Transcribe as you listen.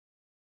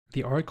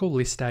The Oracle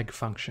LISTAGG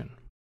function.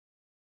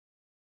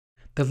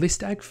 The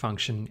LISTAGG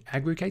function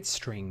aggregates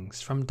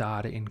strings from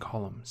data in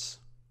columns.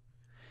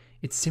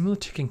 It's similar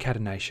to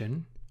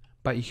concatenation,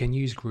 but you can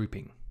use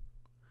grouping.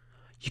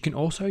 You can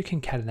also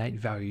concatenate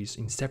values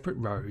in separate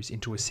rows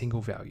into a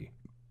single value.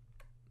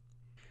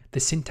 The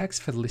syntax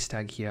for the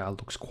LISTAGG here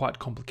looks quite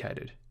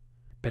complicated,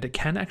 but it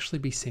can actually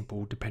be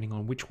simple depending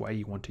on which way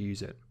you want to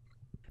use it.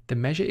 The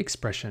measure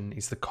expression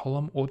is the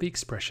column or the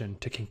expression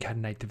to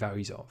concatenate the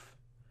values of.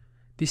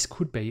 This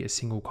could be a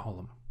single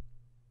column.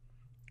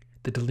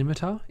 The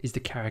delimiter is the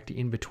character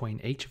in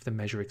between each of the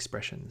measure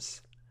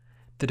expressions.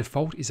 The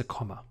default is a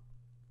comma.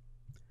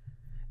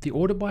 The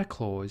order by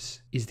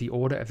clause is the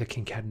order of the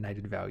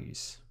concatenated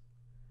values.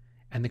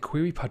 And the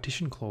query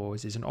partition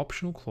clause is an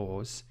optional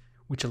clause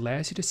which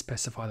allows you to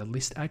specify the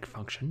LISTAGG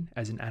function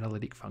as an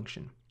analytic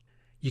function.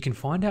 You can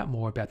find out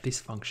more about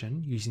this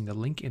function using the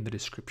link in the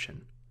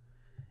description.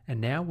 And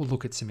now we'll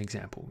look at some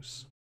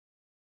examples.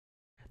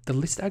 The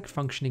LISTAGG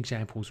function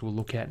examples we'll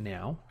look at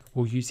now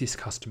will use this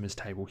customers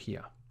table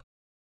here.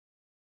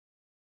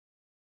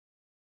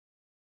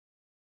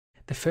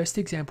 The first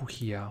example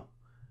here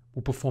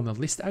will perform the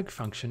LISTAGG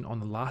function on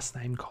the last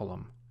name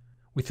column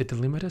with the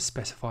delimiter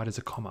specified as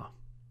a comma.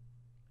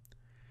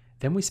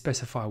 Then we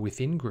specify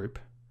within group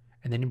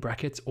and then in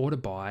brackets order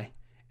by,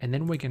 and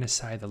then we're going to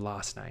say the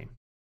last name.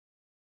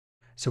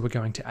 So we're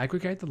going to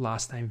aggregate the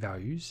last name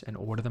values and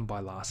order them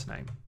by last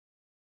name.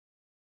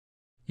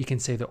 You can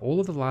see that all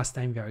of the last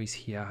name values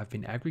here have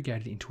been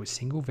aggregated into a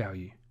single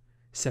value,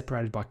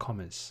 separated by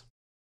commas.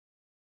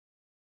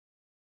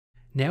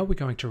 Now we're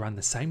going to run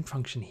the same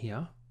function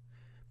here,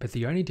 but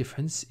the only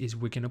difference is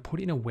we're going to put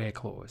in a where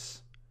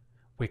clause,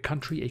 where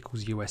country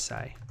equals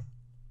USA.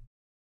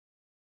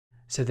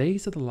 So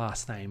these are the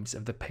last names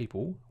of the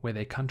people where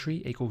their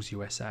country equals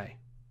USA.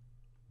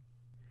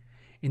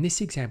 In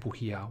this example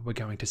here, we're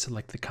going to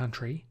select the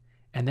country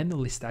and then the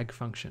LISTAGG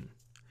function.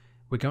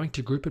 We're going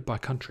to group it by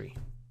country.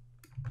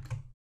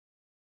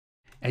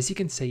 As you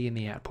can see in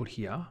the output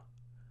here,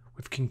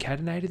 we've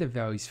concatenated the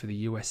values for the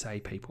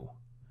USA people,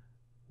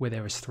 where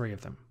there is 3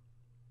 of them.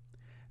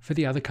 For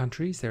the other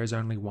countries, there is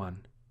only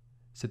 1,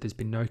 so there's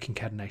been no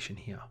concatenation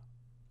here.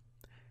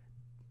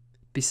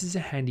 This is a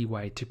handy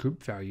way to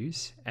group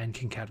values and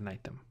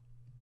concatenate them.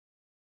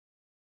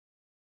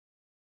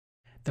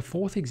 The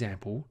fourth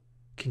example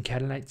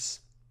concatenates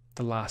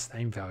the last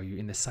name value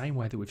in the same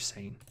way that we've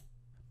seen,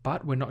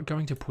 but we're not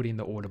going to put in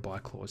the order by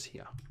clause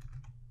here.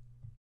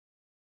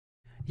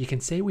 You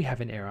can see we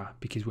have an error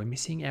because we're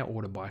missing our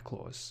order by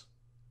clause.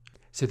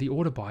 So the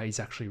order by is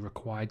actually a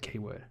required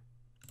keyword.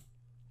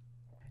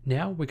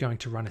 Now we're going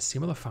to run a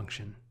similar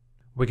function.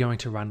 We're going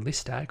to run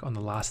LISTAGG on the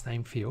last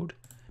name field,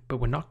 but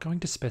we're not going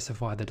to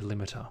specify the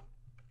delimiter.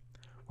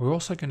 We're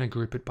also going to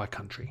group it by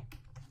country.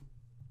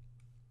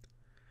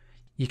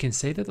 You can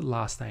see that the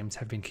last names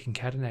have been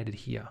concatenated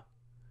here,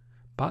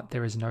 but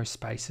there is no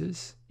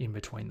spaces in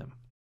between them.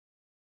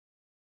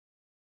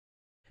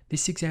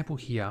 This example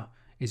here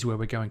is where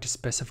we're going to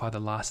specify the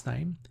last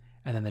name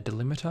and then the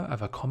delimiter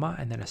of a comma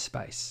and then a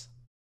space.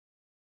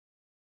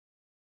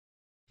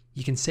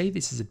 You can see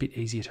this is a bit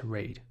easier to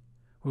read,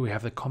 where we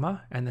have the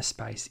comma and the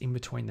space in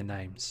between the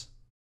names.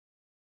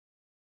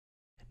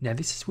 Now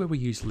this is where we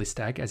use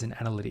LISTAGG as an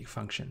analytic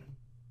function.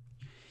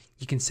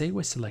 You can see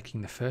we're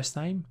selecting the first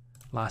name,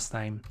 last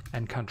name,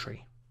 and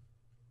country.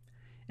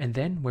 And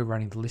then we're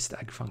running the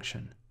LISTAGG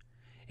function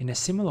in a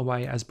similar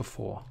way as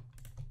before.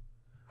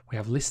 We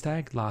have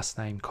LISTAGG last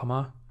name,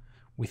 comma,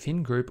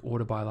 within group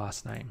order by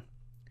last name,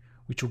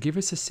 which will give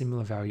us a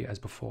similar value as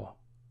before.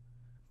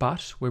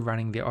 But we're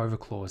running the over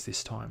clause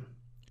this time.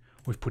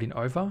 We've put in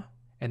over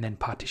and then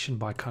partition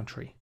by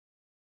country.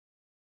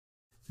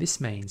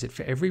 This means that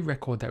for every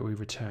record that we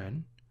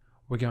return,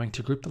 we're going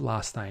to group the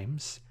last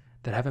names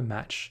that have a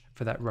match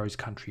for that row's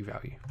country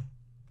value.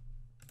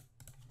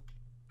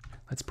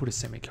 Let's put a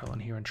semicolon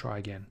here and try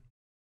again.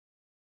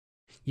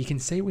 You can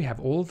see we have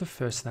all of the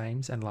first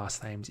names and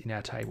last names in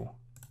our table.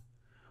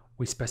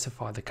 We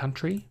specify the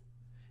country,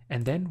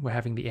 and then we're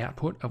having the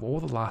output of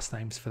all the last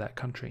names for that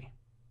country.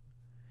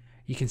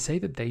 You can see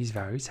that these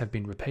values have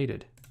been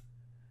repeated.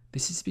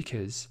 This is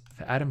because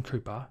for Adam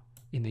Cooper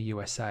in the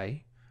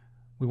USA,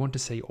 we want to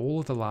see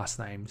all of the last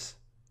names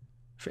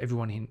for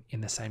everyone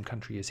in the same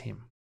country as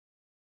him.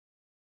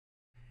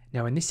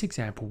 Now in this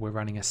example, we're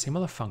running a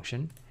similar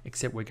function,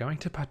 except we're going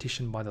to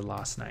partition by the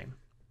last name.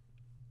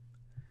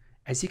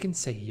 As you can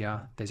see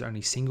here, there's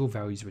only single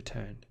values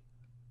returned,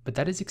 but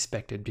that is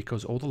expected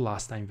because all the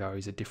last name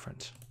values are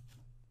different.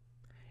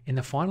 In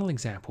the final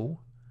example,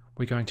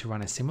 we're going to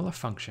run a similar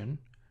function,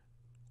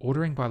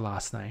 ordering by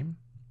last name,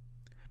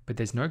 but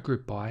there's no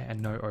group by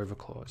and no over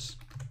clause.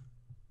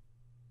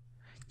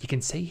 You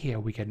can see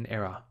here we get an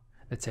error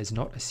that says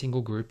not a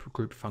single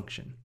group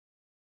function.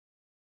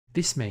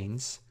 This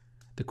means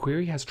the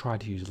query has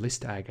tried to use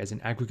LISTAGG as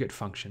an aggregate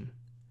function,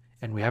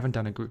 and we haven't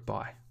done a group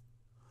by.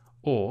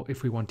 Or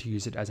if we want to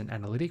use it as an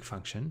analytic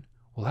function,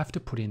 we'll have to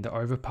put in the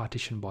over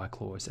partition by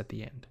clause at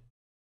the end.